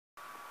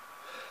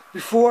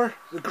Before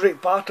the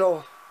great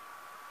battle,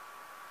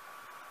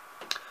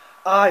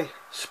 I,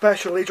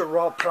 Special Agent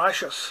Rob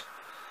Pryshes,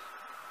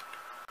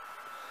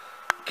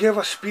 gave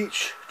a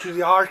speech to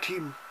the R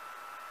team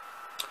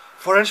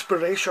for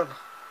inspiration.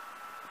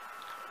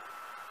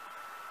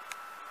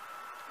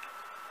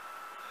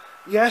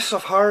 Yes,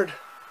 I've heard,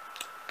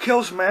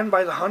 kills men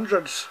by the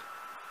hundreds.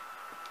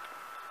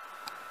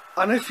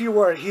 And if he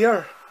were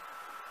here,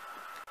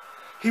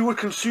 he would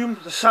consume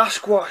the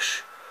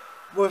Sasquatch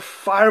with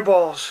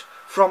fireballs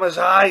from his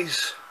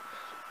eyes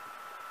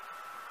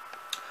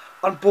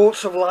and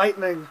bolts of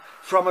lightning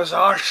from his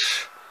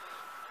arse.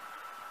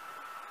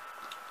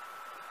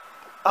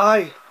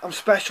 I am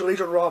Special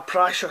Agent Rob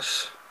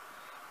Pryshes,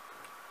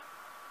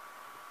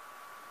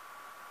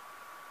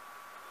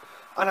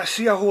 and I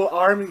see a whole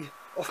army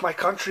of my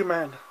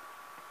countrymen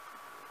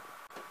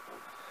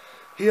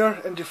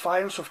here in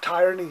defiance of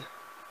tyranny.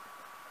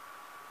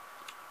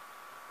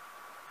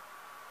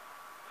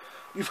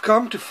 You've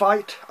come to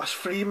fight as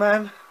free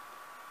men.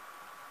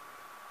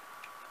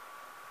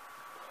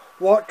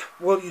 What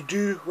will you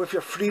do with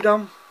your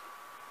freedom?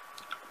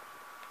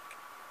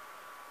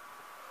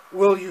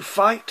 Will you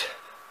fight?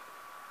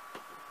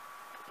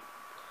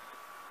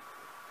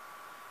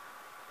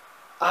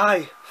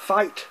 I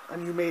fight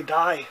and you may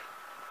die.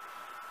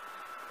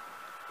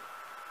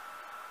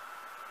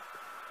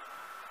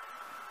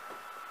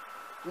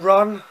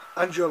 Run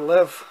and you'll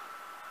live,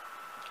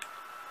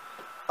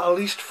 at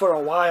least for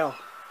a while.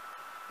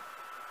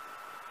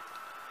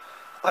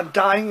 And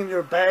dying in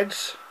your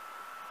beds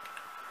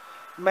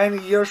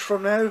many years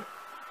from now,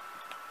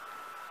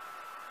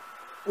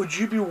 would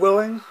you be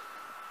willing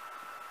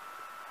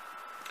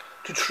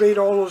to trade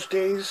all those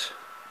days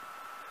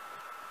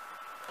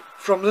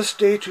from this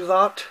day to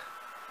that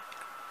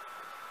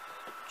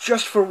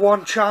just for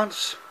one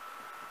chance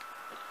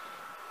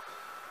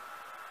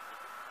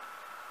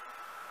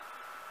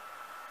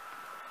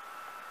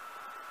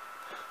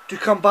to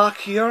come back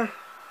here,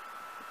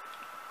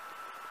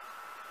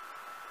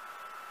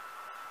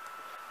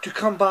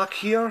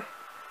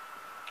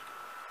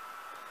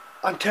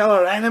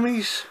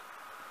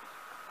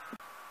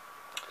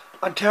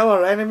 and tell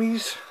our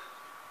enemies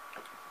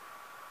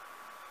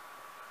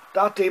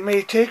that they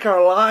may take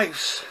our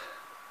lives,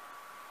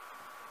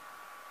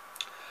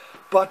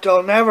 but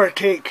they'll never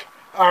take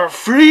our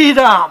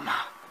freedom.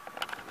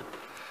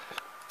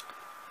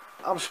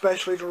 I'm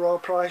Special Agent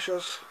Rob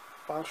Pryshes.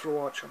 Thanks for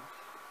watching.